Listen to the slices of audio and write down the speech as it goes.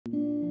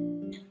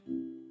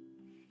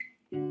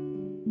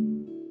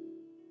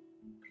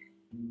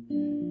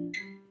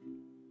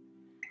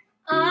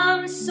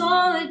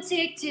so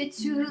addicted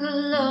to the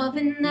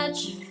loving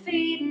that you're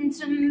feeding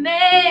to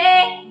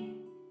me.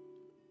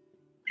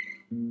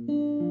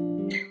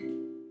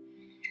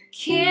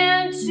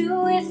 Can't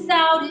do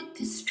without it,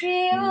 this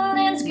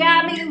feeling's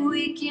got me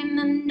weak in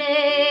the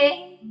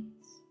knees.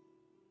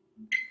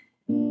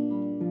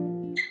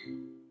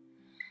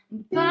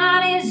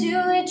 Bodies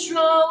you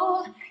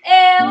control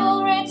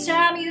every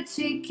time you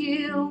take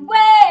it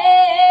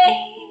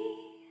away.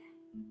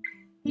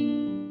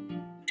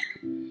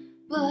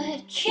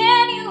 But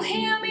can you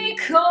hear me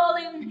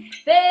calling,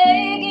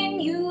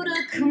 begging you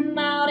to come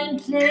out and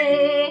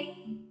play?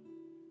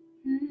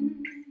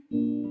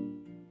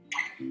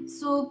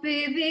 So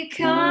baby,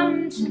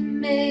 come to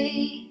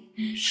me,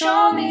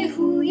 show me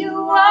who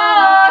you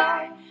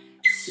are.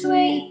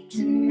 Sweet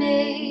to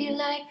me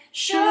like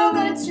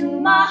sugar to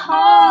my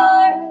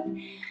heart.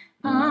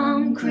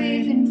 I'm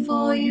craving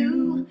for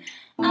you,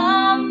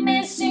 I'm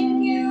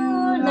missing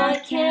you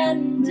like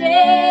candy.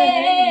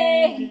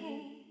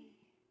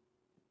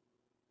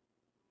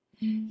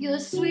 Your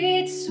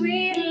sweet,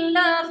 sweet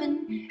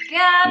loving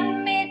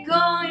got me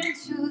going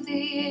to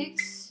the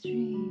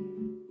extreme.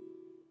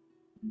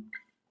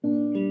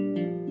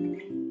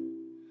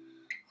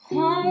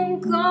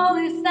 Won't go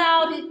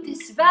without it,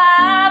 this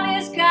vibe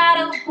has got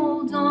a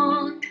hold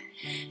on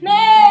me.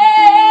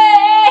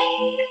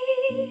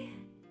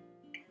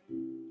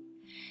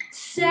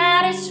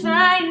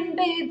 Satisfying,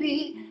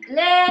 baby,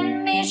 let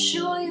me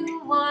show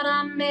you what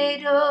I'm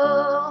made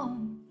of.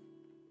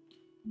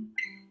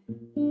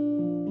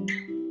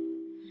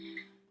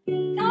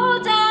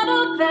 No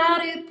doubt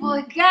about it,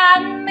 boy,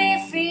 got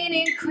me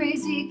feeling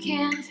crazy,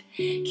 can't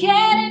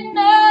get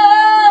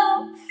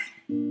enough.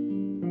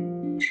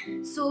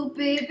 So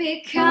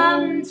baby,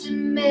 come to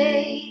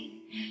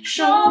me,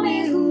 show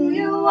me who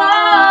you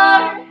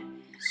are.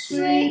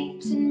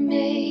 Sweet to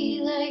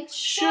me like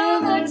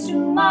sugar to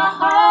my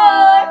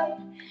heart.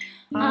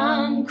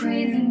 I'm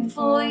craving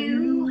for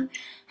you,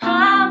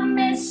 I'm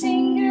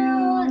missing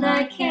you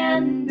like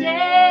candy.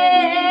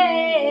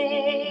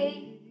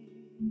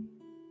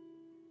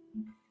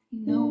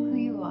 You know who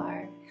you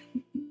are.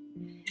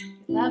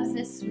 Love's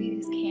as sweet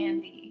as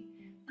candy.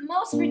 The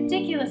most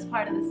ridiculous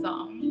part of the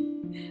song.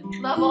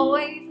 Love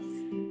always,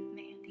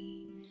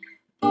 Mandy.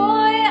 Boy,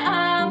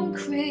 I'm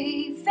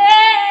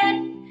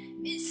craving,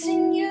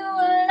 missing you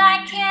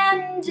like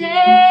candy.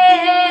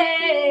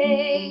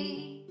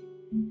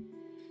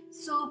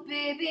 So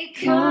baby,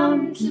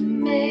 come to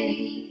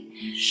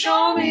me,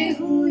 show me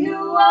who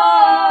you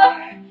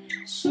are.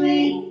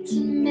 Sweet to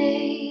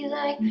me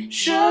like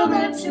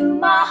sugar to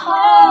my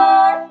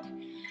heart.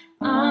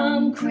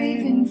 I'm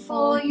craving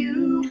for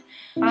you,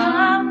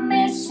 I'm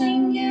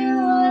missing you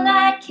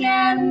like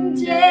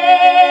candy.